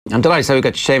I'm delighted. So we've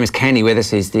got Seamus Kenny with us.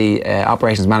 He's the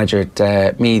operations manager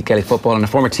at Meath GAA football and a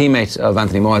former teammate of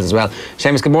Anthony Moyles as well.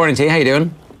 Seamus, good morning to you. How you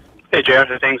doing? Hey, Jared.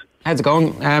 How things? How's it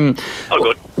going? All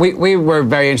good. We were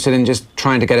very interested in just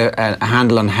trying to get a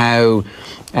handle on how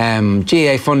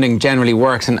GAA funding generally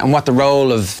works and what the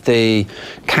role of the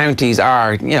counties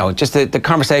are. You know, just the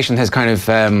conversation has kind of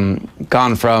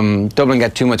gone from Dublin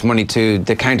get too much money to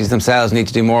the counties themselves need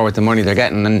to do more with the money they're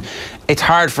getting, and it's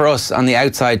hard for us on the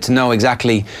outside to know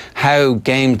exactly how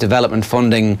game development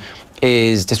funding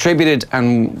is distributed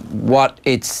and what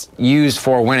it's used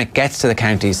for when it gets to the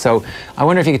counties. So I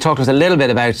wonder if you could talk to us a little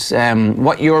bit about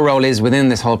what your role is within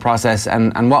this whole process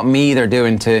and what Meath are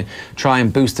doing to try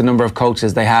and boost the number of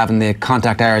coaches they have and the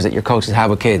contact hours that your coaches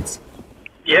have with kids.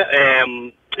 Yeah,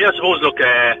 I suppose, look,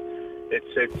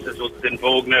 it's in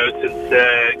vogue now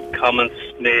since comments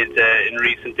made in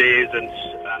recent days and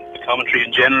the commentary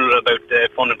in general about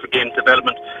funding for game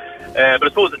development. But I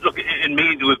suppose, look, in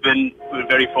Meath we've been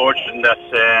very fortunate in that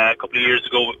a couple of years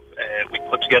ago we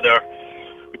put together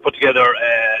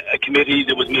a committee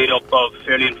that was made up of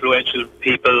fairly influential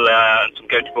people and some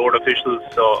county board officials.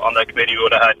 So on that committee we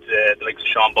would have had the likes of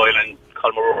Sean Boylan,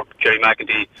 Colm O'Rourke, Jerry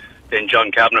McEntee, then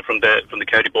John Kavanagh from the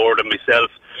county board, and myself.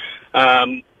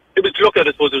 It was to look at,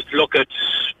 I suppose,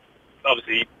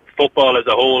 obviously football as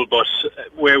a whole, but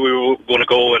where we were going to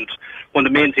go, and one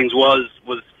of the main things was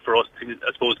for us to,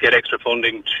 I suppose, get extra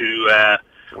funding to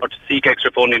seek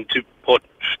extra funding to put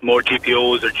more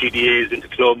GPOs or GDAs into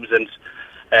clubs and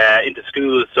into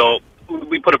schools. So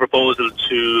we put a proposal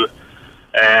to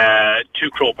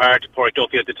Crow Park, to Port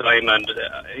Duffy at the time, and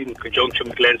in conjunction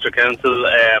with Leinster Council,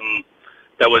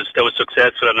 that was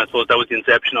successful, and I suppose that was the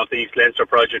inception of the East Leinster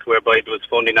project, whereby there was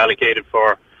funding allocated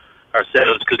for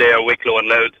ourselves, Kildare, Wicklow and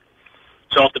Louth.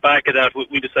 So off the back of that,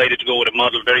 we decided to go with a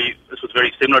model very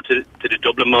similar to the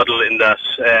Dublin model, in that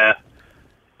I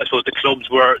suppose the clubs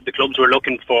were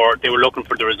looking for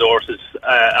the resources.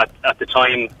 At the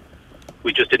time,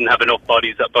 we just didn't have enough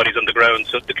bodies on the ground,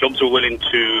 so the clubs were willing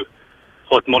to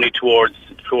put money towards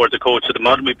a coach. So the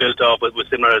model we built off was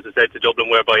similar, as I said, to Dublin,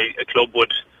 whereby a club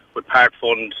would part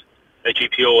fund a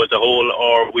GPO as a whole,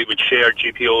 or we would share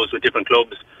GPOs with different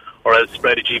clubs, or else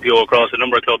spread a GPO across a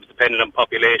number of clubs depending on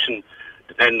population,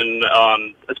 depending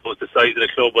on, I suppose, the size of the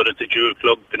club, whether it's a dual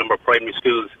club, the number of primary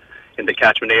schools in the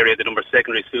catchment area, the number of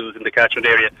secondary schools in the catchment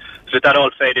area. So that all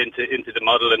fed into the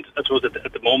model, and I suppose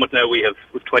at the moment now we have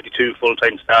 22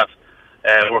 full-time staff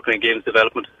working in games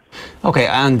development. Okay,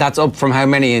 and that's up from how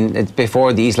many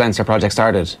before the East Leinster project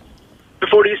started?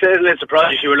 Before the East Leinster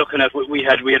project, you were looking at, we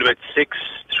had about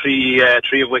three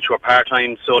of which were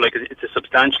part-time, so like it's a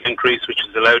substantial increase, which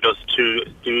has allowed us to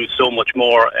do so much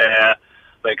more.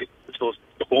 I suppose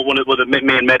one of the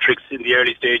main metrics in the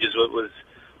early stages was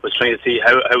trying to see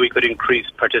how we could increase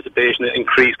participation,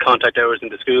 increase contact hours in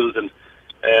the schools, and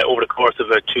over the course of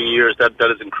 2 years that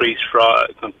has increased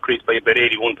by about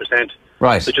 81%.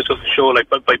 Right. So it just goes to show, like,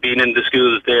 by being in the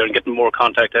schools there and getting more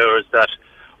contact hours, that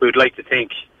we would like to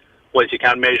think, whilst you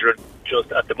can't measure it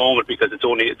just at the moment because it's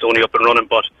only up and running,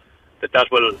 but that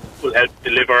will help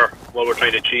deliver what we're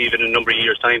trying to achieve in a number of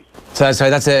years' time. So,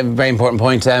 sorry, that's a very important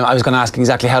point. I was going to ask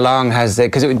exactly how long has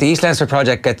because the East Leinster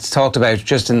project gets talked about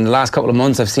just in the last couple of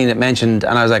months. I've seen it mentioned,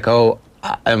 and I was like, oh,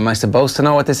 am I supposed to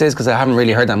know what this is? Because I haven't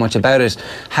really heard that much about it.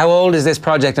 How old is this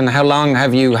project, and how long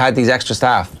have you had these extra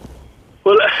staff?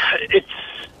 Well,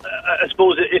 I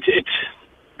suppose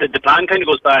the plan kind of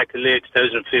goes back to late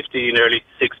 2015, early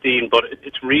 16, but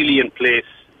it's really in place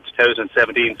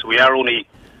 2017. So the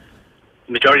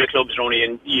majority of clubs are only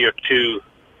in year 2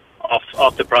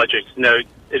 of the project. Now,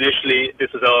 initially,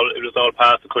 it was all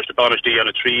passed to Cushla Bonishty on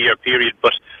a 3-year period,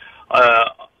 but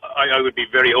I would be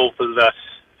very hopeful that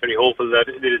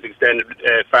it is extended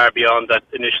far beyond that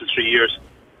initial 3 years.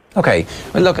 Okay,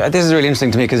 well look, this is really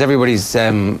interesting to me because everybody's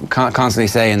constantly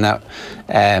saying that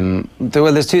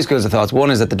there's two schools of thoughts. One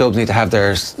is that the Dubs need to have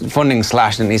their funding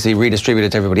slashed and it needs to be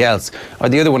redistributed to everybody else, or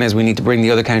the other one is we need to bring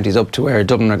the other counties up to where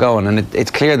Dublin are going, and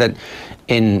it's clear that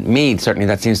in Meath certainly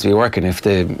that seems to be working if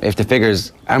the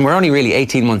figures, and we're only really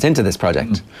 18 months into this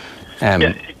project.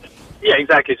 Yeah,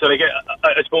 exactly. So like,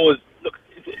 I suppose, look,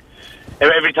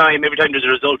 every time there's a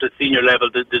result at senior level,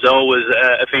 there's always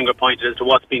a finger pointed as to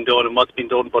what's been done and what's been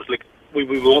done. But like we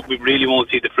really won't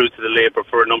see the fruits of the labour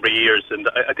for a number of years. And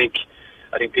I think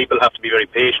people have to be very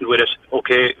patient with it.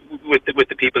 Okay, with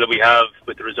the people that we have,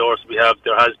 with the resources we have,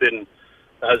 there has been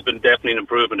definitely an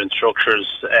improvement in structures.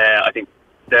 I think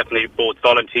definitely both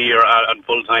volunteer and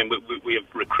full time. We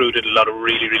have recruited a lot of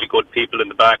really good people in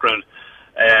the background.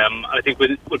 I think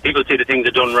when people see the things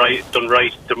are done right,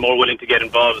 they're more willing to get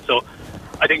involved. So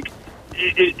I think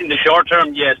In the short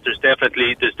term, yes, there's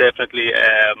definitely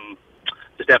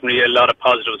a lot of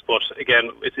positives, but again,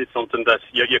 it's something that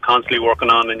you're constantly working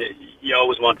on, and you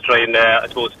always want to try and I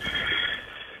suppose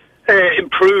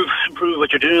improve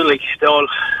what you're doing. Like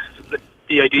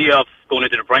the idea of going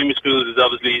into the primary schools is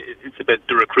obviously it's about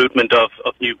the recruitment of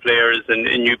new players and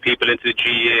new people into the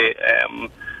GAA.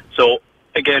 So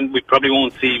again, we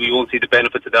won't see the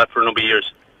benefits of that for a number of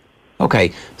years.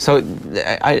 Okay, so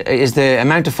is the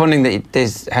amount of funding that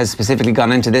this has specifically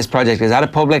gone into this project, is that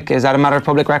a matter of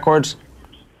public records?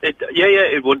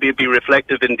 It would be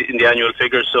reflective in the annual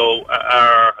figures. So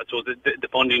the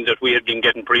funding that we had been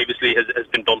getting previously has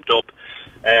been bumped up,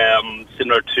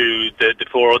 similar to the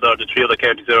three other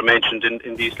counties that are mentioned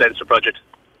in the East Leinster project.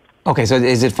 Okay, so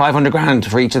is it 500 grand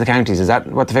for each of the counties? Is that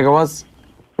what the figure was,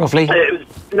 roughly?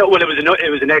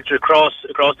 It was an extra across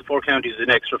the four counties, an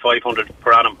extra 500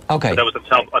 per annum. Okay, so that was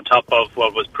on top of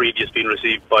what was previously being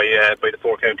received by the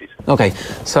four counties. Okay,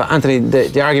 so Anthony,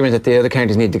 the argument that the other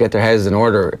counties need to get their houses in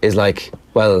order is like,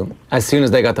 well, as soon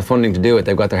as they got the funding to do it,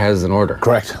 they've got their houses in order.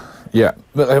 Correct. Yeah,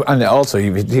 and also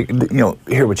you know,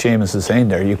 hear what Seamus is saying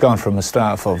there. You've gone from a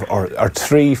staff of or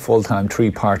 3 full-time,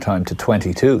 3 part-time to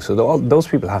 22. So those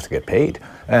people have to get paid,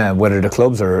 whether the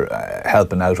clubs are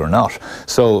helping out or not.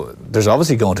 So there's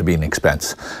obviously going to be an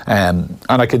expense, and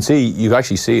I can see, you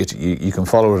actually see it. You can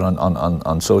follow it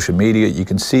on social media. You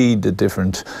can see the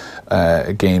different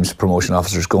games promotion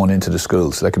officers going into the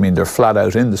schools. Like, I mean, they're flat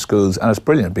out in the schools, and it's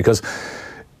brilliant because,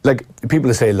 like,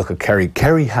 people say, look at Kerry.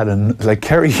 Kerry had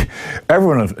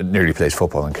everyone nearly plays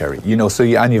football in Kerry, you know. So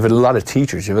and you've had a lot of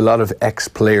teachers. You have a lot of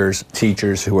ex-players,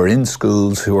 teachers who are in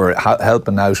schools who are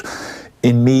helping out.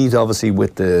 In Meath, obviously,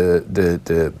 with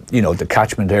the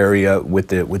catchment area, with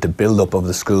the build-up of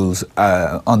the schools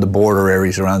on the border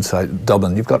areas around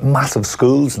Dublin, you've got massive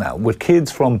schools now with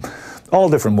kids from all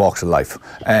different walks of life.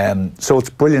 So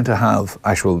it's brilliant to have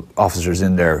actual officers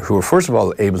in there who are, first of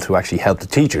all, able to actually help the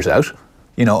teachers out,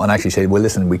 you know, and actually say, well,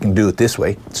 listen, we can do it this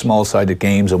way, small-sided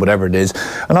games or whatever it is,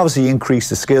 and obviously increase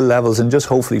the skill levels and just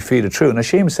hopefully feed it through. And as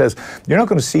Seamus says, you're not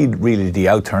going to see really the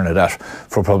outturn of that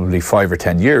for probably 5 or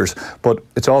 10 years, but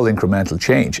it's all incremental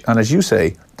change. And as you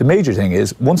say, the major thing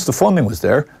is, once the funding was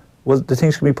there, well, the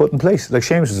things can be put in place. Like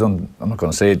Seamus has done, I'm not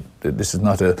going to say it, this is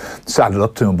not a saddle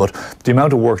up to him, but the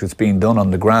amount of work that's being done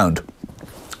on the ground,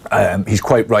 he's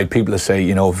quite right. People that say,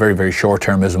 you know, very, very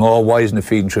short-termism, oh, why isn't it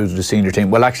feeding through to the senior team?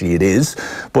 Well, actually it is,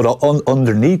 but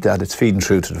underneath that, it's feeding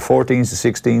through to the 14s,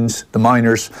 the 16s, the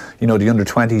minors, you know, the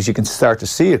under-20s. You can start to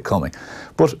see it coming.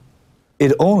 But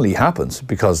it only happens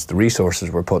because the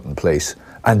resources were put in place,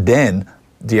 and then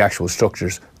the actual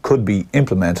structures could be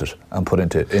implemented and put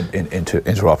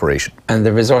into operation. And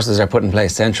the resources are put in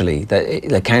place centrally.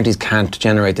 The counties can't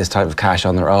generate this type of cash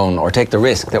on their own or take the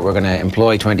risk that we're going to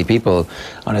employ 20 people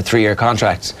on a 3-year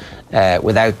contract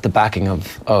without the backing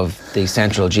of the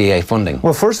central GAA funding.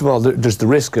 Well, first of all, there's the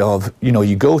risk of, you know,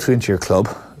 you go into your club.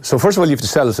 So first of all, you have to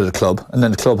sell it to the club, and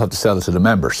then the club have to sell it to the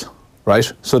members.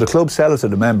 Right? So the club sell it to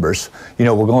the members, you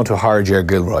know, we're going to hire Ger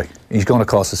Gilroy. He's going to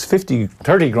cost us 30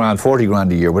 grand, 40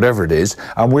 grand a year, whatever it is,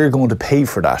 and we're going to pay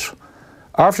for that.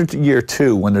 After year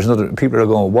 2, when there's another, people are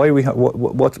going, why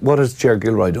what has Ger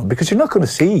Gilroy done? Because you're not going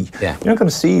to see, you're not going to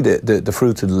see the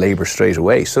fruits of the labour straight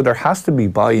away. So there has to be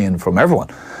buy-in from everyone.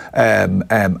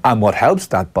 And what helps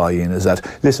that buy-in is that,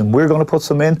 listen, we're going to put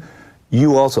some in,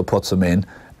 you also put some in,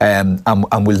 and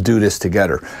we'll do this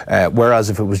together.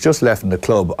 Whereas if it was just left in the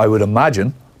club, I would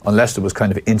imagine, unless there was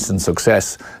kind of instant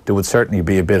success, there would certainly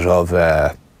be a bit of,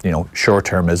 you know,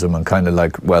 short-termism and kind of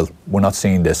like, well, we're not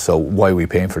seeing this, so why are we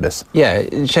paying for this? Yeah,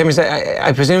 Seamus,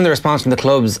 I presume the response from the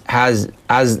clubs has,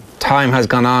 as time has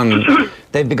gone on,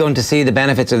 they've begun to see the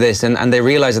benefits of this and they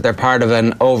realise that they're part of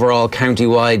an overall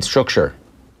county-wide structure.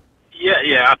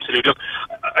 Yeah, absolutely. Look,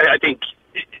 I think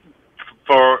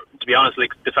to be honest, like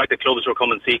the fact that clubs were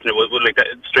coming seeking it was like that,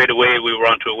 straight away we were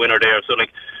onto a winner there. So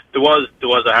like there was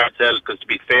a hard sell, because to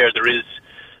be fair, there is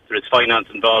finance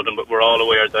involved, but we're all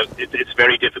aware that it's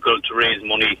very difficult to raise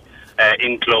money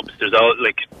in clubs. There's all,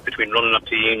 like, between running up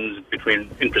teams,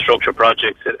 between infrastructure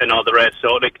projects and all the rest.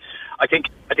 So like I think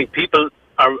people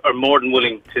are more than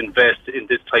willing to invest in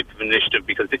this type of initiative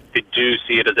because they do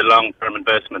see it as a long-term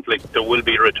investment. Like, there will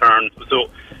be a return. So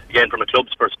again, from a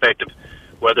club's perspective,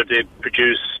 whether they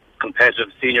produce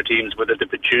competitive senior teams, whether they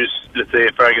produce, let's say,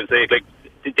 for argument's sake, like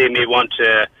they may want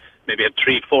to maybe have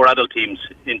 3-4 adult teams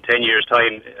in 10 years'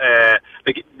 time.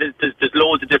 Like there's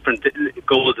loads of different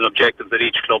goals and objectives that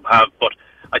each club have, but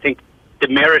I think the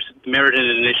merit in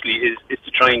it initially is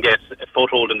to try and get a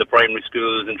foothold in the primary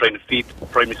schools and trying to feed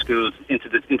primary schools into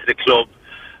the club.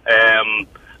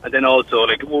 And then also,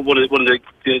 like one of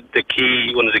the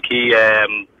key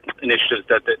initiatives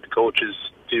that the coaches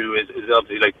do is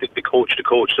obviously like the coach to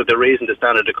coach. So they're raising the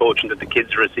standard of coaching that the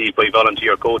kids receive by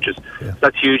volunteer coaches. Yeah.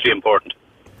 That's hugely important.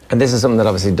 And this is something that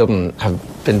obviously Dublin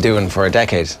have been doing for a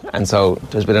decade, and so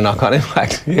there's been a knock-on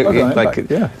impact. Yeah. I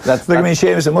mean,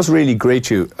 Seamus, it must really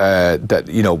grate you that,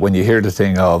 you know, when you hear the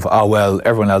thing of, oh well,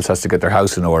 everyone else has to get their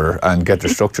house in order and get their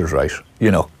structures right,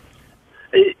 you know.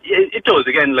 It does.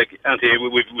 Again, like Anthony,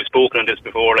 we've spoken on this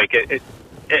before. Like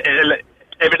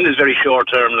everything is very short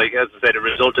term. Like as I said, a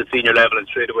result at senior level and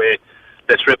straight away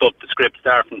let's rip up the script,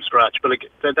 start from scratch. But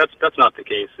like that's not the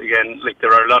case. Again, like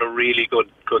there are a lot of really good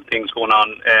things going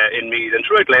on in Meath and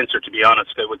throughout Leinster. To be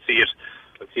honest, I would see it.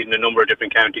 I've seen it in a number of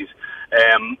different counties.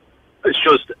 It's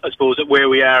just, I suppose, that where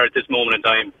we are at this moment in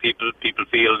time, people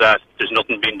feel that there's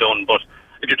nothing being done. But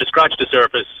if you just scratch the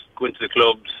surface, go into the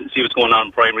clubs, see what's going on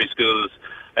in primary schools.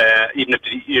 Even if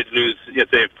you lose, let's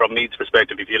say from Meath's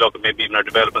perspective, if you look at maybe even our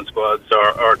development squads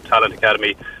or talent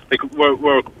academy, like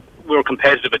we're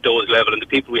competitive at those levels, and the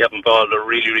people we have involved are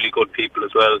really, really good people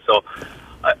as well. So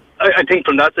I think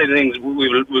from that side of things, we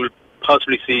will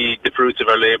possibly see the fruits of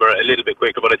our labour a little bit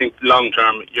quicker. But I think long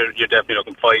term, you're definitely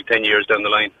looking 5-10 years down the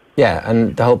line. Yeah,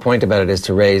 and the whole point about it is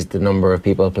to raise the number of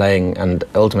people playing and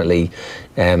ultimately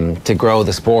to grow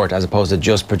the sport, as opposed to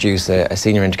just produce a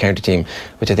senior inter-county team,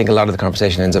 which I think a lot of the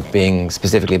conversation ends up being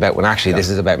specifically about, when actually this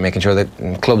is about making sure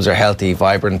that clubs are healthy,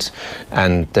 vibrant,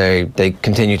 and they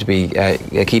continue to be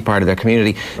a key part of their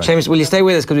community. Right. Seamus, will you stay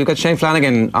with us, because we've got Shane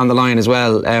Flanagan on the line as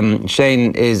well.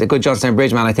 Shane is a good Johnstown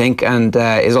Bridge man, I think, and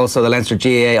is also the Leinster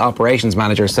GAA operations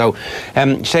manager. So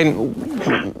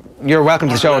Shane, you're welcome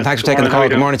to the show, and thanks for taking the call.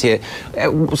 Good morning to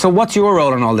you. So what's your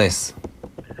role in all this?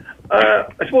 I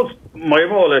suppose my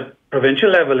role at provincial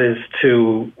level is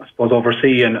to, I suppose,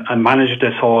 oversee and manage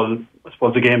this whole, I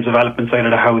suppose, the games development side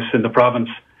of the house in the province.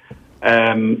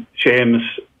 Seamus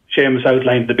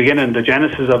outlined at the beginning the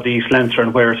genesis of the East Leinster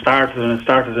and where it started, and it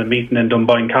started in meeting in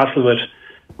Dunboyne Castle with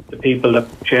the people that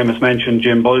Seamus mentioned,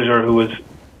 Jim Bulger, who is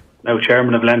now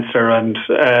chairman of Leinster, and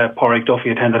Pádraig Duffy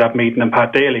attended that meeting, and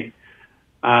Pat Daly.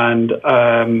 And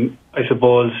I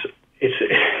suppose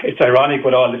it's ironic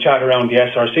with all the chat around the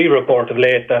SRC report of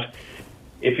late that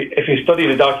if you study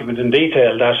the document in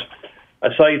detail, that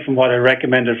aside from what I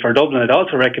recommended for Dublin, it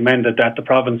also recommended that the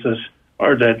provinces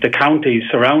or the counties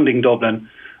surrounding Dublin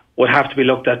would have to be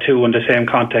looked at too in the same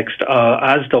context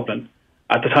as Dublin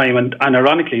at the time. And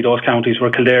ironically, those counties were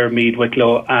Kildare, Meath,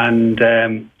 Wicklow and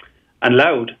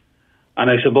Louth. And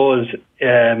I suppose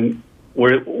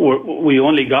we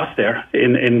only got there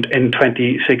in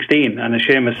 2016, and as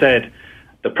Seamus said,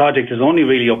 the project is only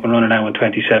really up and running now in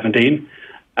 2017.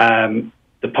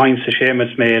 The points that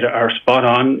Seamus made are spot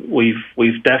on.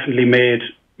 We've definitely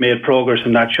made progress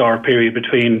in that short period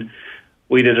between.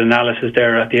 We did analysis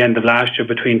there at the end of last year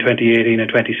between 2018 and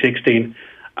 2016,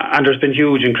 and there's been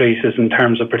huge increases in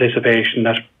terms of participation.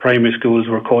 That primary schools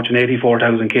were coaching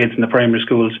 84,000 kids in the primary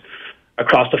schools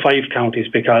across the 5 counties,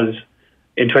 because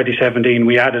in 2017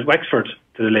 we added Wexford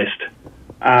to the list.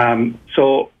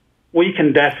 So we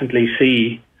can definitely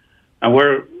see, and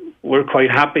we're quite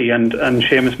happy, and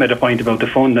Seamus made a point about the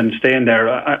fund and staying there.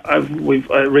 I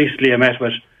recently met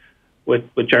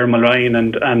with Jeremy Ryan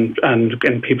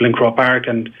and people in Croke Park,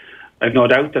 and I've no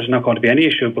doubt there's not going to be any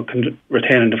issue but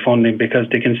retaining the funding, because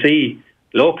they can see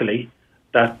locally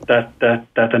that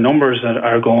the numbers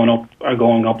are going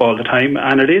up all the time,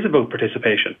 and it is about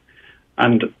participation.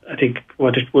 And I think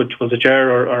what was it,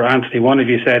 Ger or Anthony, one of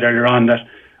you said earlier on, that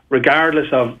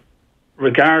regardless of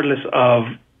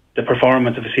the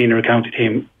performance of a senior county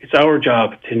team, it's our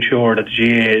job to ensure that the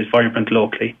GAA is vibrant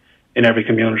locally in every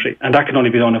community, and that can only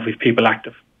be done if we have people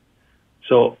active.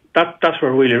 So that's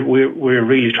what we're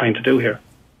really trying to do here.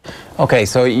 Okay,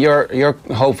 so you're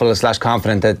hopeful /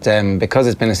 confident that because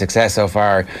it's been a success so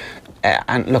far,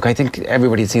 and look, I think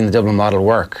everybody's seen the Dublin model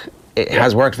work. It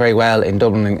has worked very well in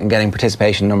Dublin in getting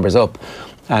participation numbers up,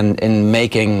 and in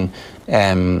making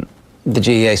the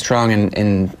GAA strong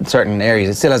in certain areas.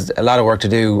 It still has a lot of work to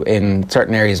do in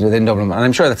certain areas within Dublin, and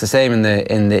I'm sure that's the same in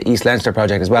the East Leinster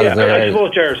project as well. Yeah, I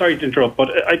suppose, Ger, sorry to interrupt, but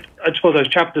I suppose I was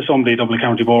chatting to somebody at Dublin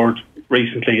County Board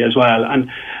recently as well, and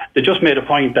they just made a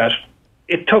point that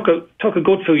it took a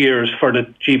good few years for the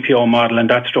GPO model and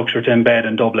that structure to embed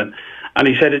in Dublin. And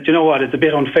he said, you know what, it's a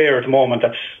bit unfair at the moment.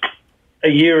 That's a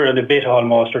year and a bit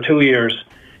almost, or 2 years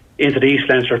into the East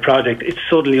Leinster project, it's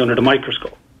suddenly under the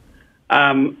microscope.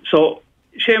 So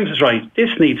Seamus is right. This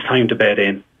needs time to bed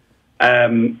in.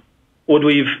 Would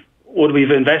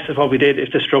we've invested what we did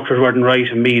if the structures weren't right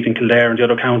in Meath and Kildare and the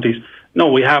other counties?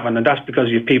 No, we haven't, and that's because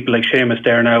you have people like Seamus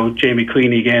there now, Jamie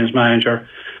Queenie, games manager,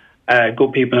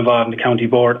 good people involved in the county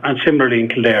board, and similarly in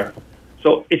Kildare.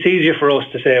 So it's easier for us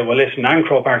to say, well, listen, and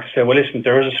Croke Park to say, well, listen,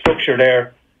 there is a structure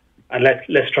there, and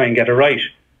let's try and get it right.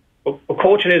 But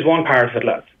coaching is one part of it,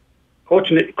 lads.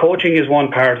 Coaching is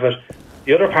one part of it.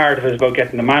 The other part of it is about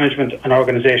getting the management and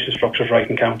organisation structures right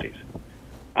in counties.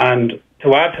 And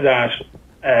to add to that,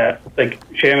 like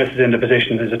Seamus is in the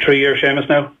position, is it 3 years, Seamus,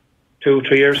 now? 2,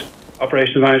 3 years,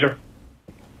 operations manager?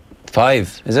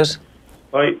 5, is it?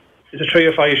 5. Is it 3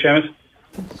 or 5,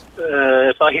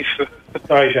 Seamus? 5.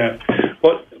 Sorry, Seamus.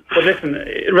 But listen,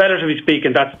 relatively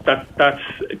speaking, that's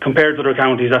compared to other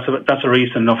counties, that's a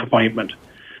recent enough appointment.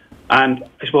 And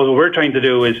I suppose what we're trying to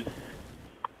do is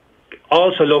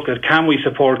also look at, can we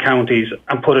support counties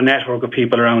and put a network of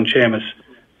people around Seamus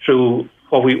through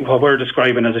what we're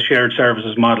describing as a shared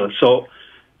services model. So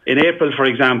in April, for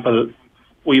example,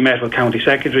 we met with county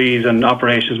secretaries and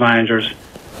operations managers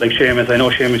like Seamus. I know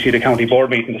Seamus had a county board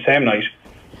meeting the same night,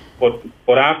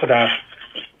 but after that,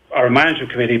 our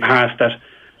management committee passed that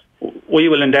we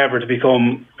will endeavour to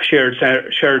become a shared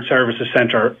services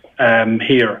centre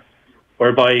here,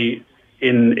 whereby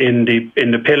in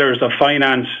the pillars of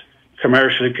finance,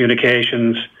 commercial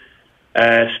communications,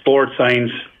 sports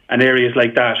science, and areas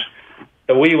like that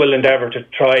we will endeavour to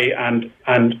try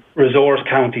and resource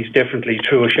counties differently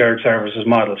through a shared services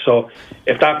model. So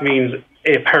if that means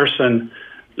a person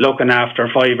looking after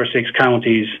 5 or 6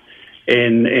 counties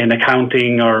in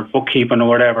accounting or bookkeeping or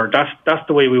whatever, that's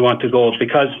the way we want to go,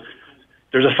 because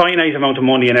there's a finite amount of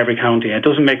money in every county. It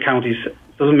doesn't make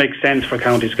sense for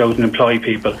counties to go out and employ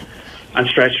people and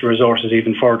stretch the resources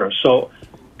even further. So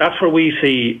that's where we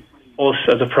see us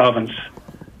as a province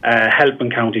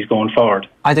helping counties going forward.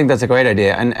 I think that's a great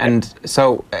idea. And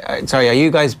so, sorry,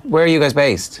 where are you guys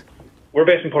based? We're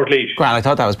based in Portlaoise. Grand, I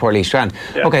thought that was Portlaoise. Grand.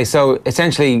 Yeah. Okay, so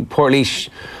essentially Portlaoise,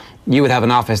 you would have an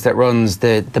office that runs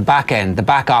the back end, the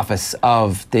back office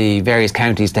of the various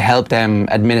counties to help them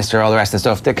administer all the rest of the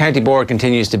stuff. The county board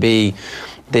continues to be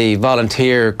the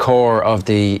volunteer core of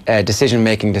the decision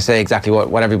making to say exactly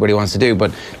what everybody wants to do.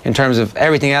 But in terms of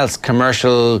everything else,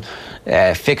 commercial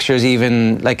fixtures,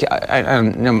 even like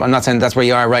I'm not saying that's where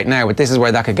you are right now, but this is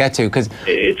where that could get to, because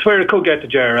it's where it could get to,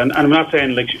 Ger. And I'm not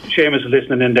saying like Seamus is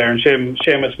listening in there, and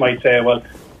Seamus might say, well,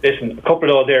 listen, a couple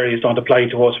of those areas don't apply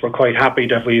to us. We're quite happy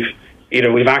that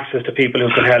we've access to people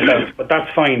who can help out, but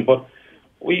that's fine. But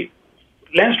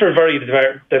Leinster is very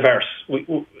diverse.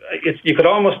 You could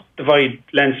almost divide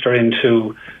Leinster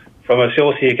from a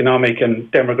socio-economic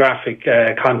and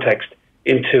demographic context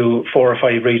into 4 or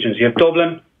 5 regions. You have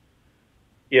Dublin.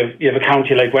 You have a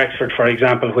county like Wexford, for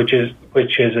example, which is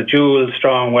a dual,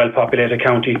 strong, well-populated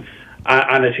county,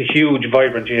 and it's a huge,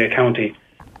 vibrant GAA county.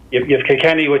 You have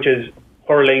Kilkenny, which is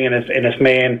hurling in its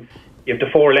main. You have the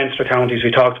 4 Leinster counties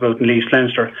we talked about in East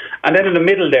Leinster, and then in the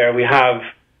middle there you have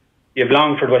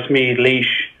Longford, Westmeath, Laois,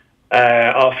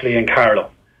 Offaly, and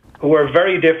Carlow, who are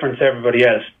very different to everybody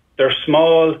else. They're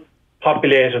small,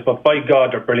 populated, but by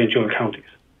God, they're brilliant dual counties,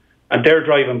 and they're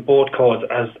driving both codes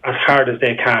as hard as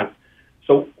they can.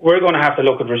 So we're going to have to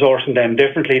look at resourcing them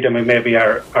differently than we maybe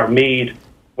are Meath,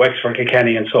 Wexford,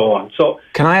 Kilkenny, and so on. So,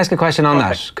 can I ask a question on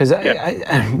that? Because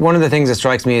one of the things that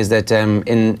strikes me is that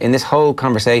in this whole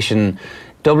conversation,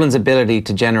 Dublin's ability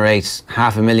to generate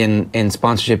 $500,000 in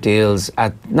sponsorship deals,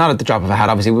 not at the drop of a hat,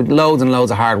 obviously, with loads and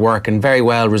loads of hard work and very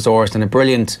well resourced, and a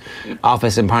brilliant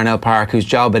office in Parnell Park whose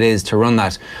job it is to run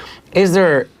that. Is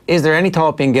there any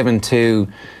thought being given to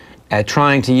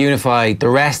trying to unify the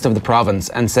rest of the province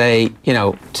and say,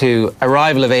 to a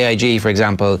rival of AIG, for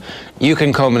example, you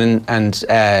can come in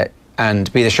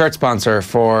and be the shirt sponsor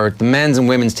for the men's and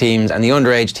women's teams and the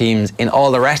underage teams in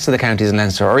all the rest of the counties in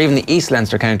Leinster, or even the East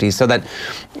Leinster counties, so that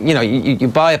you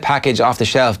buy a package off the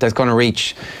shelf that's going to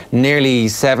reach nearly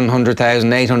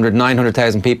 700,000, 800,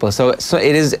 900,000 people. So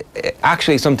it is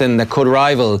actually something that could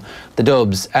rival the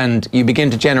Dubs, and you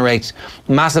begin to generate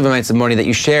massive amounts of money that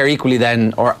you share equally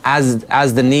then, or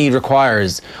as the need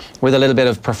requires, with a little bit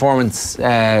of performance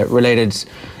related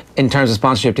in terms of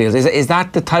sponsorship deals. Is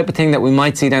that the type of thing that we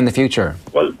might see down the future?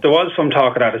 Well, there was some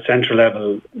talk at a central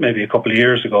level maybe a couple of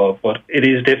years ago, but it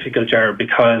is difficult, Jared,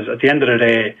 because at the end of the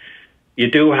day, you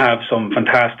do have some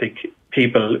fantastic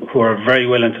people who are very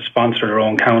willing to sponsor their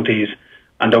own counties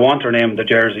and they want their name on the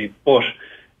jersey. But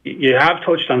you have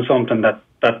touched on something that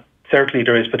certainly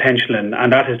there is potential in,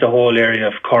 and that is the whole area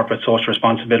of corporate social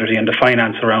responsibility and the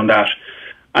finance around that.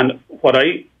 And what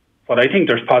I think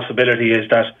there's possibility is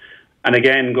that, and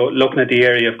again, looking at the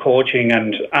area of coaching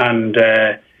and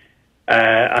that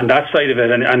side of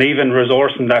it, and even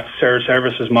resourcing that shared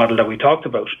services model that we talked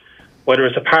about, whether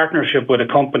it's a partnership with a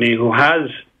company who has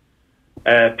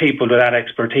people with that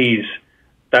expertise,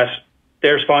 that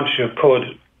their sponsorship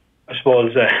could, I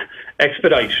suppose,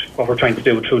 expedite what we're trying to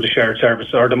do through the shared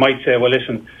service. Or they might say, well,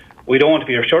 listen, we don't want to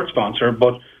be your shirt sponsor,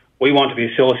 but we want to be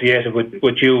associated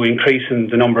with you increasing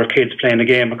the number of kids playing the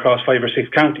game across 5 or 6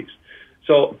 counties.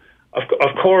 So,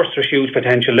 of course, there's huge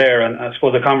potential there, and I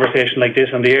suppose a conversation like this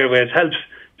on the airways helps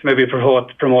to maybe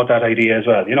promote that idea as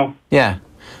well, you know? Yeah,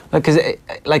 because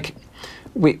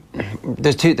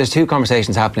there's two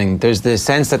conversations happening. There's the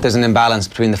sense that there's an imbalance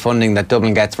between the funding that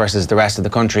Dublin gets versus the rest of the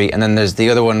country, and then there's the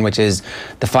other one, which is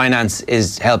the finance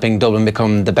is helping Dublin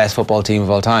become the best football team of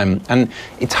all time. And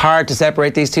it's hard to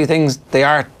separate these two things. They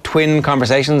are twin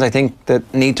conversations, I think,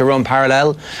 that need to run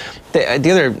parallel.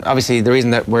 The other, obviously, the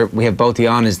reason that we have both of you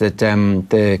on is that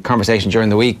the conversation during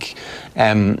the week.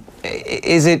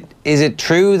 Is it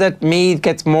true that Meath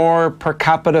gets more per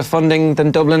capita funding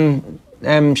than Dublin?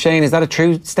 Shane, is that a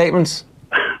true statement?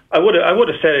 I would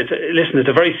have said it. Listen, it's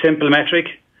a very simple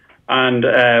metric, and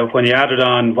when you added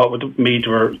on what Meath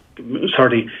and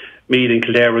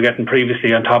Kildare were getting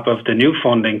previously on top of the new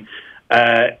funding,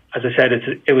 as I said,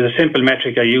 it was a simple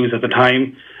metric I used at the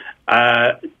time.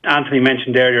 Anthony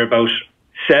mentioned earlier about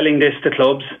selling this to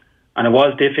clubs, and it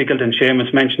was difficult, and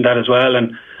Seamus mentioned that as well.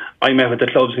 And I met with the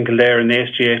clubs in Kildare and the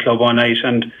SGA club one night,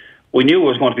 and we knew it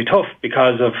was going to be tough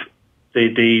because of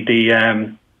the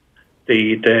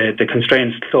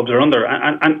constraints clubs are under,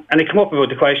 and it came up about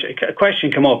the question. A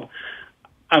question came up,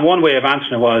 and one way of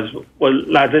answering it was, well,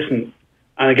 lads, listen.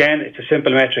 And again, it's a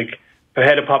simple metric per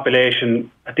head of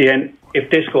population. At the end, if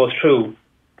this goes through,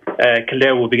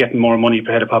 Kildare will be getting more money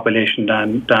per head of population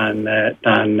than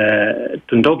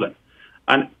Dublin.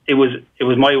 And it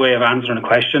was my way of answering a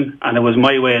question, and it was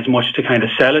my way as much to kind of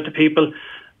sell it to people.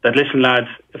 That, listen, lads,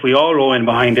 if we all row in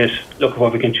behind this, look at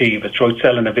what we can achieve. It's about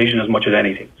selling a vision as much as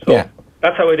anything. So yeah,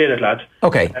 that's how I did it, lads.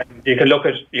 Okay. You can look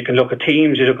at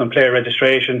teams. You look at player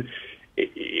registration.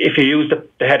 If you use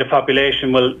the head of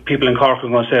population, well, people in Cork are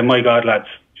going to say, "My God, lads,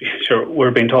 sure, we're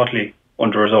being totally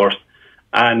under-resourced."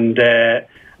 And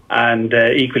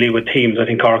equally with teams, I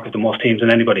think Cork have the most teams than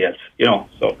anybody else. You know,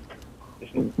 so.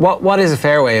 What is a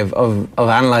fair way of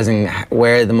analysing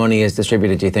where the money is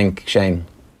distributed, do you think, Shane?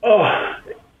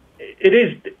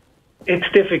 It's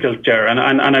difficult, Ger, and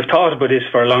I've thought about this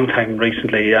for a long time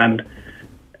recently, and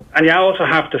you also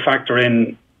have to factor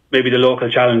in maybe the local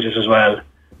challenges as well.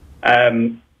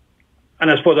 And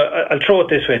I suppose I'll throw it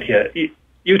this way to you.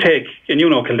 You take, and you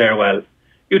know Kildare well,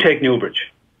 you take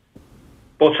Newbridge.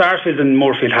 Both Sarsfield and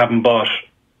Moorfield haven't bought.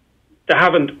 They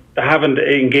haven't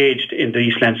engaged in the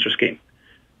East Leinster scheme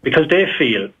because they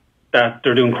feel that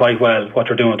they're doing quite well what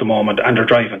they're doing at the moment, and they're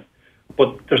driving.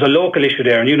 But there's a local issue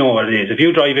there, and you know what it is. If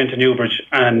you drive into Newbridge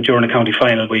and during a county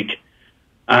final week,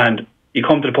 and you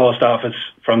come to the post office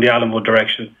from the Allenwood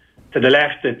direction, to the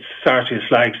left it's Sarsfield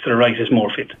Flags, to the right is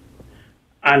Moorfield.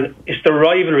 And it's the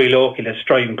rivalry locally that's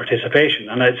driving participation.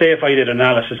 And I'd say if I did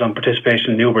analysis on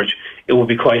participation in Newbridge, it would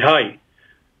be quite high.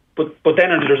 But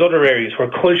then there's other areas where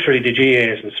culturally the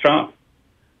GAA isn't strong.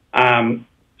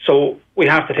 So we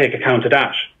have to take account of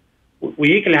that. We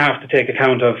equally have to take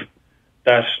account of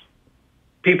that.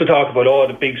 People talk about,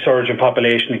 the big surge in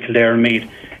population in Kildare and Meath.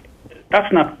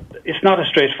 It's not as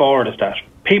straightforward as that.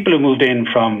 People who moved in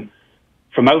from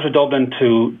out of Dublin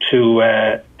to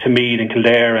Meath and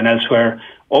Kildare and elsewhere,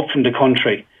 up from the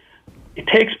country, it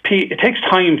takes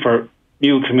time for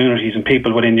new communities and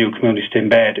people within new communities to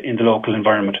embed in the local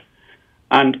environment.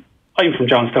 And I'm from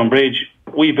Johnstown Bridge.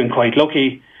 We've been quite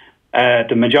lucky.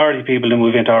 The majority of people who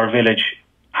move into our village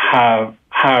have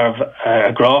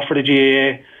a graft for the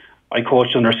GAA. I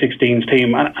coached under 16s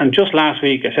team, and just last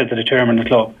week I said to the chairman of the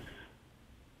club,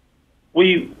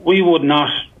 we would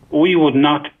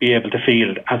not be able to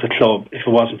field as a club if it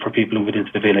wasn't for people who moved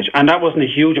into the village, and that wasn't a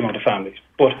huge amount of families,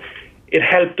 but it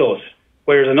helped us.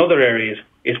 Whereas in other areas,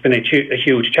 it's been a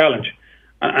huge challenge.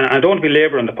 And I don't want to be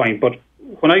labouring the point, but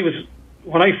when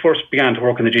I first began to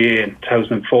work in the GAA in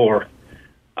 2004,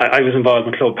 I was involved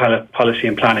in club policy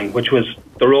and planning, which was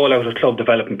the rollout of club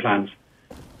development plans.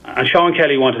 And Sean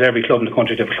Kelly wanted every club in the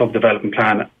country to have a club development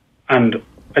plan. And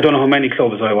I don't know how many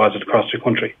clubs I was across the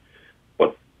country.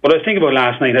 But what I was thinking about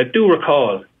last night, I do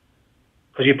recall,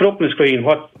 because you put up on the screen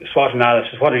SWOT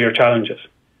analysis, what are your challenges?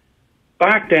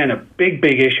 Back then, a big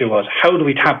issue was, how do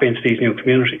we tap into these new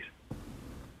communities?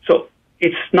 So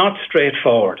it's not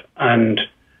straightforward. And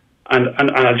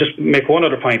I'll just make one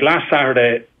other point. Last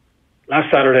Saturday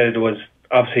there was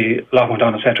obviously a lot went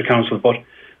on in Central Council, but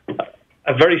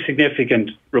a very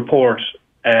significant report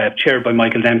chaired by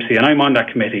Michael Dempsey, and I'm on that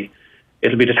committee.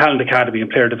 It'll be the Talent Academy and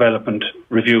Player Development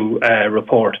Review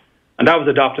report, and that was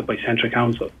adopted by Central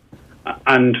Council.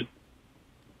 And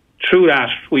through that,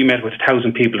 we met with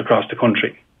 1,000 people across the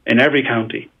country, in every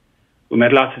county. We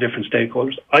met lots of different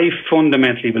stakeholders. I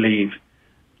fundamentally believe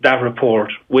that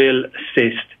report will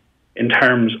assist in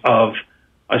terms of,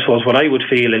 I suppose, what I would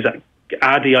feel is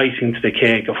add the icing to the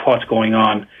cake of what's going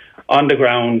on the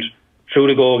ground, through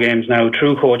the GAA games now,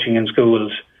 through coaching in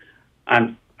schools,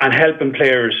 and helping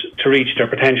players to reach their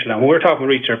potential. And when we're talking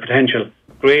reach their potential,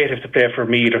 great if they play for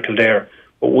Meath or Kildare,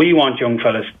 but we want young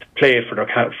fellas to play for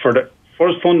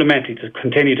us fundamentally to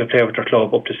continue to play with their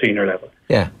club up to senior level.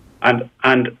 Yeah. And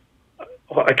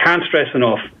I can't stress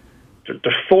enough,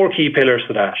 there's 4 key pillars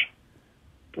to that.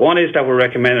 One is that we're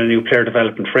recommending a new player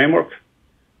development framework.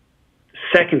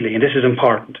 Secondly, and this is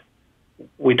important,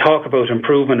 we talk about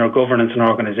improving our governance and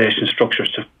organisation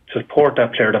structures to support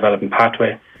that player development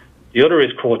pathway. The other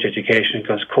is coach education,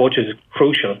 because coach is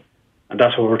crucial, and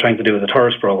that's what we're trying to do with the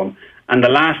Tourist programme. And the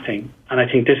last thing, and I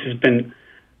think this has been,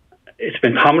 it's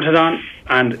been commented on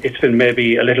and it's been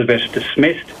maybe a little bit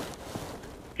dismissed,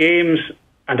 games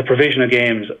and the provision of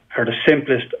games are the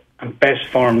simplest and best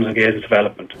forms of games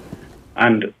development.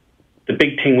 And the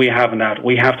big thing we have in that,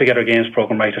 we have to get our games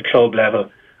programme right at club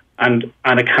level and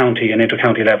a county and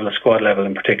inter-county level, a squad level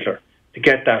in particular, to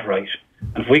get that right.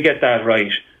 And if we get that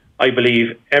right, I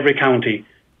believe every county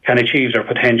can achieve their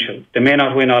potential. They may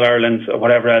not win All Irelands or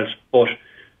whatever else, but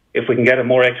if we can get a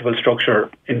more equitable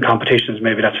structure in competitions,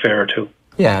 maybe that's fairer too.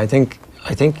 Yeah, I think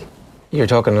you're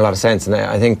talking a lot of sense, and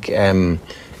I think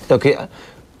look,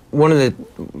 one of the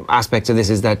aspects of this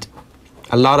is that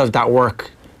a lot of that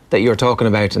work that you're talking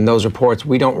about and those reports,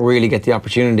 we don't really get the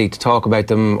opportunity to talk about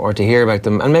them or to hear about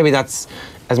them, and maybe that's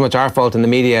as much our fault in the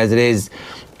media as it is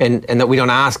in that we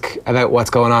don't ask about what's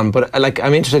going on. But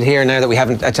I'm interested here now that we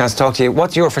haven't a chance to talk to you.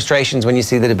 What's your frustrations when you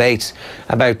see the debate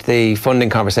about the funding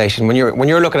conversation? When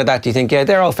you're looking at that, do you think, yeah,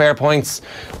 they're all fair points,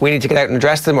 we need to get out and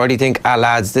address them, or do you think,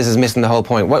 lads, this is missing the whole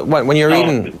point? When you're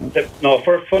reading? No,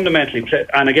 fundamentally,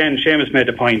 and again, Seamus made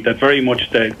the point that very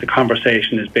much the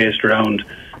conversation is based around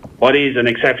what is an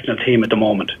exceptional team at the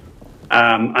moment,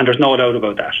 and there's no doubt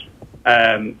about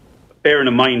that. Bearing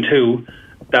in mind too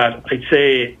that I'd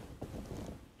say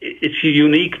it's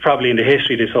unique probably in the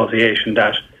history of the association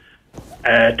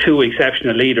that 2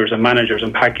 exceptional leaders and managers,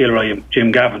 and Pat Gilroy and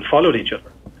Jim Gavin, followed each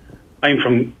other. I'm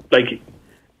from,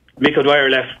 Mick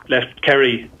O'Dwyer left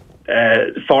Kerry,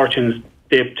 fortunes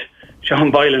dipped.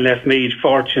 Sean Boylan left Meath,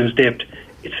 fortunes dipped.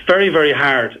 It's very, very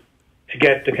hard to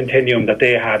get the continuum that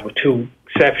they had with 2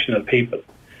 exceptional people.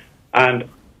 But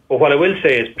what I will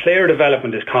say is player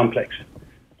development is complex.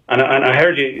 And I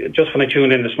heard you just when I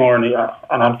tuned in this morning,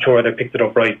 and I'm sure they picked it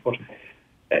up right. But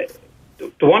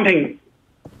the one thing,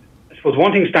 I suppose,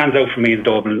 one thing stands out for me in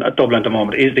Dublin at the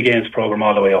moment is the games programme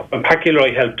all the way up. And Pat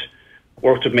Gilroy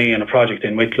worked with me on a project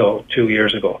in Wicklow 2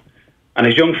 years ago. And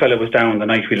his young fella was down the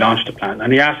night we launched the plan.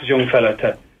 And he asked his young fella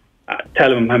to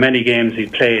tell him how many games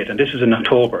he'd played. And this was in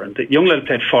October. And the young lad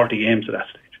played 40 games at that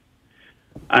stage.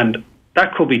 And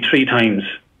that could be 3 times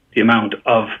the amount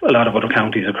of a lot of other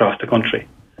counties across the country.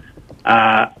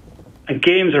 And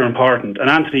games are important. And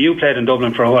Anthony, you played in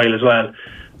Dublin for a while as well.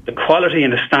 The quality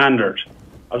and the standard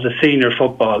of the senior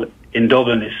football in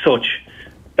Dublin is such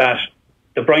that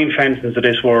the Brian Fensons of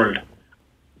this world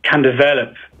can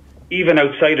develop even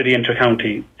outside of the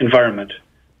inter-county environment,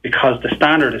 because the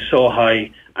standard is so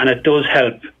high and it does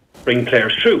help bring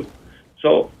players through.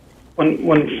 So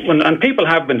when people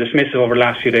have been dismissive over the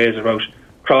last few days about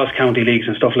cross-county leagues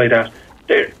and stuff like that,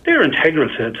 they're integral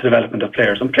to the development of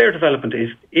players, and player development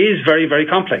is very, very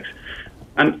complex.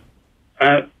 And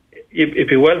it'd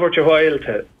be well worth your while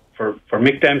for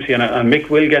Mick Dempsey, and Mick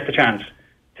will get the chance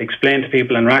to explain to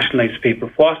people and rationalise to people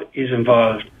what is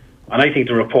involved. And I think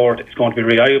the report is going to be a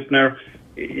real eye-opener.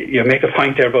 You make a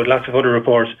point there about lots of other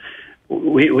reports.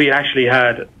 We actually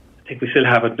had, I think we still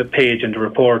have the page in the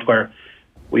report where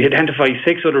we identified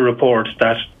 6 other reports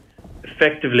that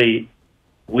effectively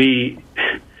we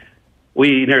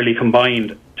nearly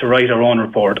combined to write our own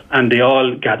report, and they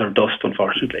all gathered dust,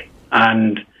 unfortunately.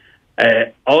 And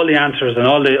all the answers and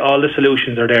all the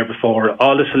solutions are there before.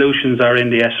 All the solutions are in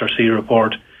the SRC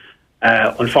report.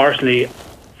 Unfortunately,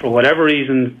 for whatever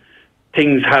reason,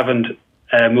 things haven't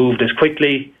moved as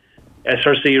quickly.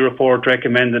 SRC report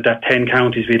recommended that 10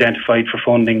 counties be identified for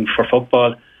funding for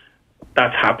football.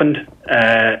 That's happened.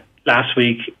 Last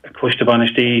week,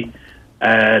 Cushta-Banishty,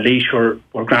 Laois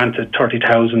were granted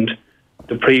 30,000.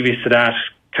 The previous to that,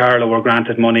 Carlow were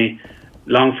granted money.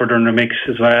 Longford are in the mix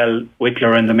as well. Wicklow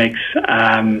are in the mix.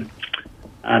 And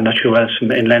not sure who else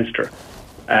in Leinster.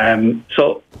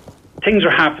 So things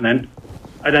are happening.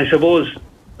 And I suppose,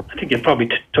 I think you probably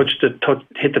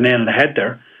hit the nail on the head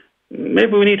there.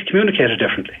 Maybe we need to communicate it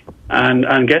differently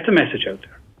and get the message out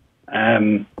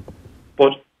there.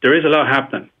 But there is a lot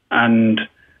happening, and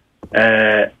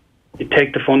you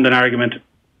take the funding argument.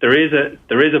 There is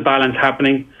a balance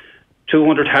happening.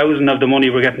 200,000 of the money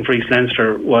we're getting for East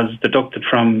Leinster was deducted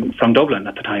from Dublin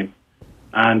at the time,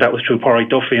 and that was through Parity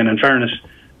Duffy. And in fairness,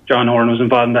 John Horan was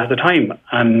involved in that at the time,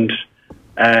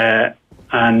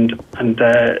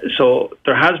 so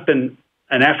there has been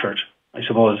an effort, I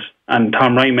suppose. And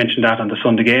Tom Ryan mentioned that on the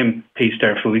Sunday Game piece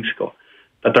there a few weeks ago,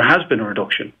 that there has been a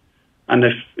reduction. And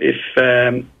if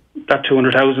that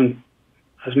 200,000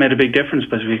 has made a big difference,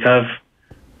 because we have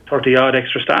 30 odd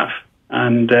extra staff,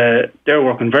 and they're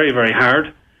working very, very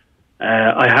hard.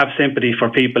 I have sympathy for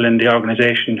people in the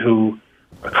organisation who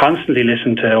are constantly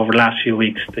listening to, over the last few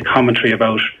weeks, the commentary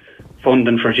about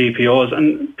funding for GPOs,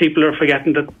 and people are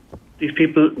forgetting that these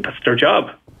people, that's their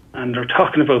job, and they're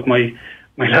talking about my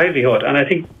livelihood. And I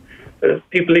think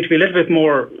people need to be a little bit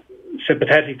more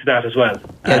sympathetic to that as well.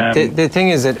 Yeah, the thing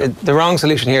is that the wrong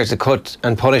solution here is to cut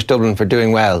and punish Dublin for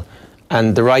doing well,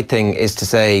 and the right thing is to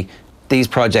say, these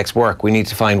projects work, we need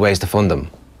to find ways to fund them.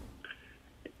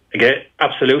 Okay,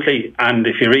 absolutely. And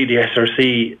if you read the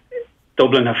SRC,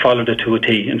 Dublin have followed it to a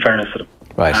T, in fairness to them.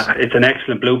 Right. It's an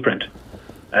excellent blueprint.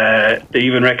 They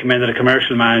even recommended a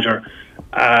commercial manager,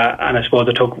 and I suppose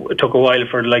it took a while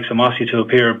for the likes of Mossy to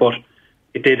appear, but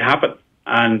it did happen.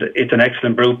 And it's an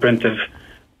excellent blueprint of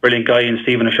brilliant guy in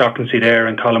Stephen O'Shaughnessy there,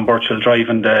 and Colin Burchell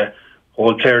driving the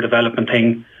whole player development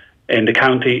thing in the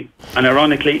county. And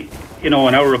ironically, in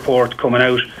our report coming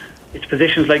out, it's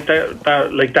positions like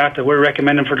that we're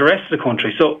recommending for the rest of the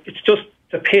country. So it's just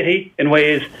a pity in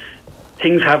ways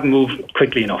things haven't moved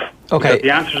quickly enough. Okay,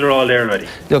 the answers are all there already.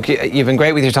 Look, you've been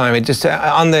great with your time. Just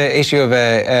on the issue of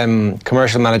a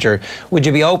commercial manager, would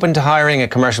you be open to hiring a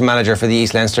commercial manager for the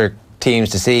East Leinster teams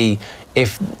to see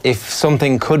if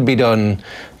something could be done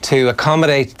to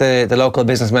accommodate the local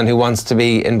businessman who wants to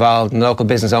be involved and local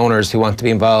business owners who want to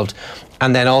be involved,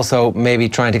 and then also maybe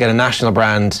trying to get a national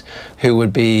brand who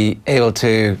would be able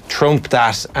to trump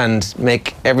that and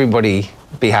make everybody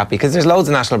be happy? Because there's loads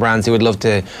of national brands who would love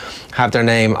to have their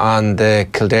name on the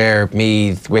Kildare,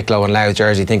 Meath, Wicklow and Louth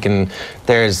jersey, thinking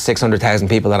there's 600,000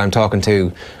 people that I'm talking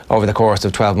to over the course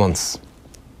of 12 months.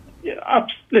 Yeah,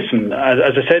 listen,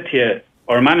 as I said to you,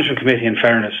 our management committee, in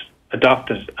fairness,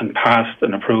 adopted and passed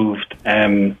and approved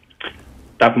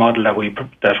that model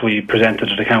that we presented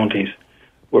to the counties.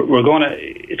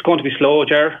 It's going to be slow,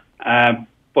 Ger,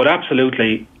 but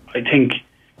absolutely, I think,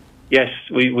 yes,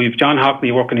 we've John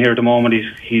Hockney working here at the moment.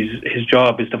 His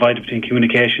job is divided between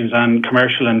communications and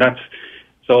commercial, and that's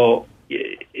so.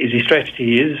 Is he stretched?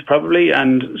 He is probably,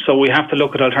 and so we have to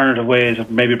look at alternative ways of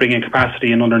maybe bringing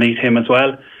capacity in underneath him as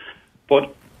well. But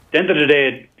at the end of the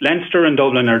day, Leinster and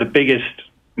Dublin are the biggest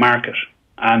market,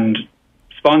 and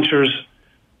sponsors,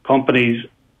 companies,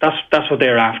 that's what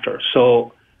they're after.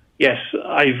 So yes,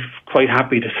 I'm quite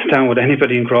happy to sit down with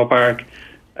anybody in Croke Park.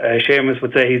 Seamus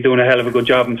would say he's doing a hell of a good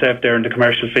job himself there in the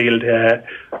commercial field,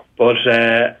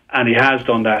 and he has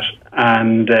done that.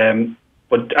 And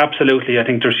but absolutely, I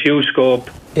think there's huge scope.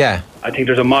 Yeah, I think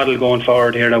there's a model going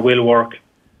forward here that will work.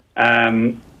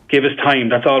 Give us time.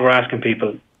 That's all we're asking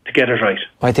people, to get it right.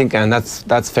 I think, and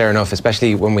that's fair enough,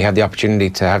 especially when we have the opportunity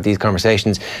to have these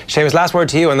conversations. Seamus, last word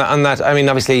to you on that. I mean,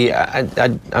 obviously,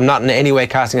 I'm not in any way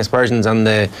casting aspersions on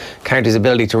the county's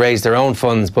ability to raise their own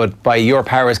funds, but by your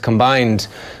powers combined,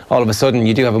 all of a sudden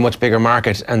you do have a much bigger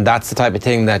market, and that's the type of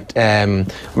thing that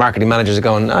marketing managers are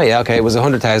going, oh yeah, okay, it was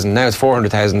 100,000, now it's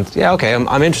 400,000. Yeah, okay,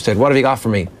 I'm interested. What have you got for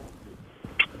me?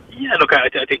 Yeah, look, I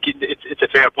think it's a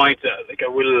fair point. I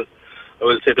will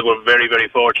say that we're very, very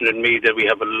fortunate in Meath that we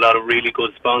have a lot of really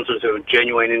good sponsors who have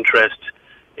genuine interest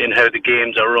in how the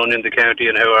games are run in the county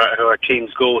and how our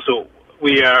teams go. So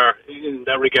we are, in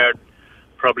that regard,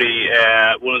 probably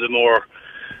one of the more,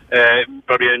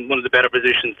 probably in one of the better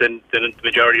positions than the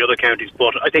majority of other counties.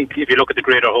 But I think if you look at the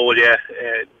greater whole,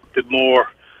 the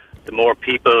more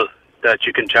people that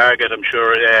you can target, I'm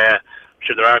sure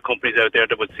there are companies out there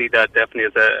that would see that definitely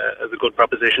as a good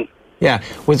proposition. Yeah.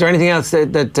 Was there anything else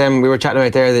that we were chatting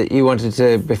about there that you wanted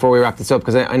to, before we wrap this up?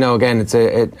 Because I know, again, it's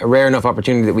a rare enough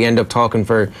opportunity that we end up talking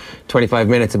for 25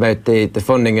 minutes about the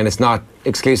funding, and it's not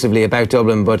exclusively about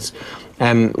Dublin. But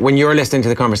when you're listening to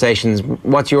the conversations,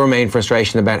 what's your main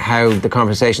frustration about how the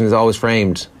conversation is always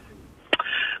framed?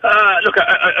 Look,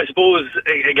 I suppose,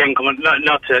 again,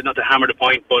 not to hammer the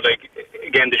point, but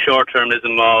again, the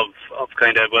short-termism of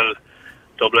kind of, well,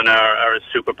 Dublin are a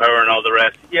superpower and all the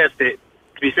rest. Yes, to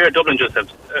be fair, Dublin just have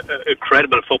a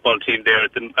credible football team there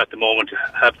at the moment.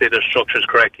 Have they their structures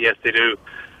correct? Yes, they do.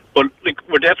 But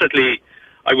we're definitely,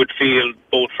 I would feel,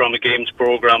 both from a games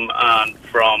programme and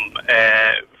from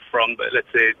from, let's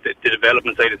say, the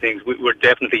development side of things, we're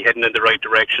definitely heading in the right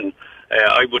direction.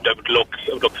 I would look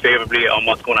favourably on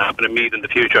what's going to happen in Meath in the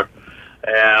future.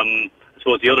 I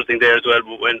suppose the other thing there as well,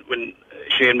 when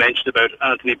Shane mentioned about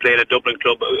Anthony playing a Dublin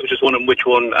club, I was just wondering which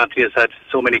one. Anthony has had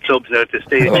so many clubs now at this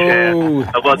stage.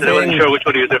 I wasn't sure which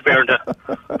one he was referring to.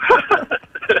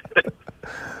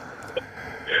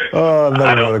 I'm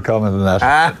never going to comment on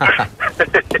that.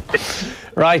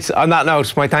 Right, on that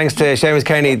note, my thanks to Seamus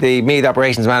Kenny, the Meath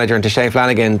Operations Manager, and to Shane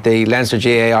Flanagan, the Leinster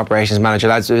GAA Operations Manager.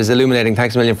 Lads, it was illuminating.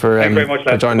 Thanks a million for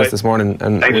joining us this morning.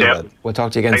 And Thanks, we'll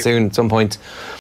talk to you again soon at some point.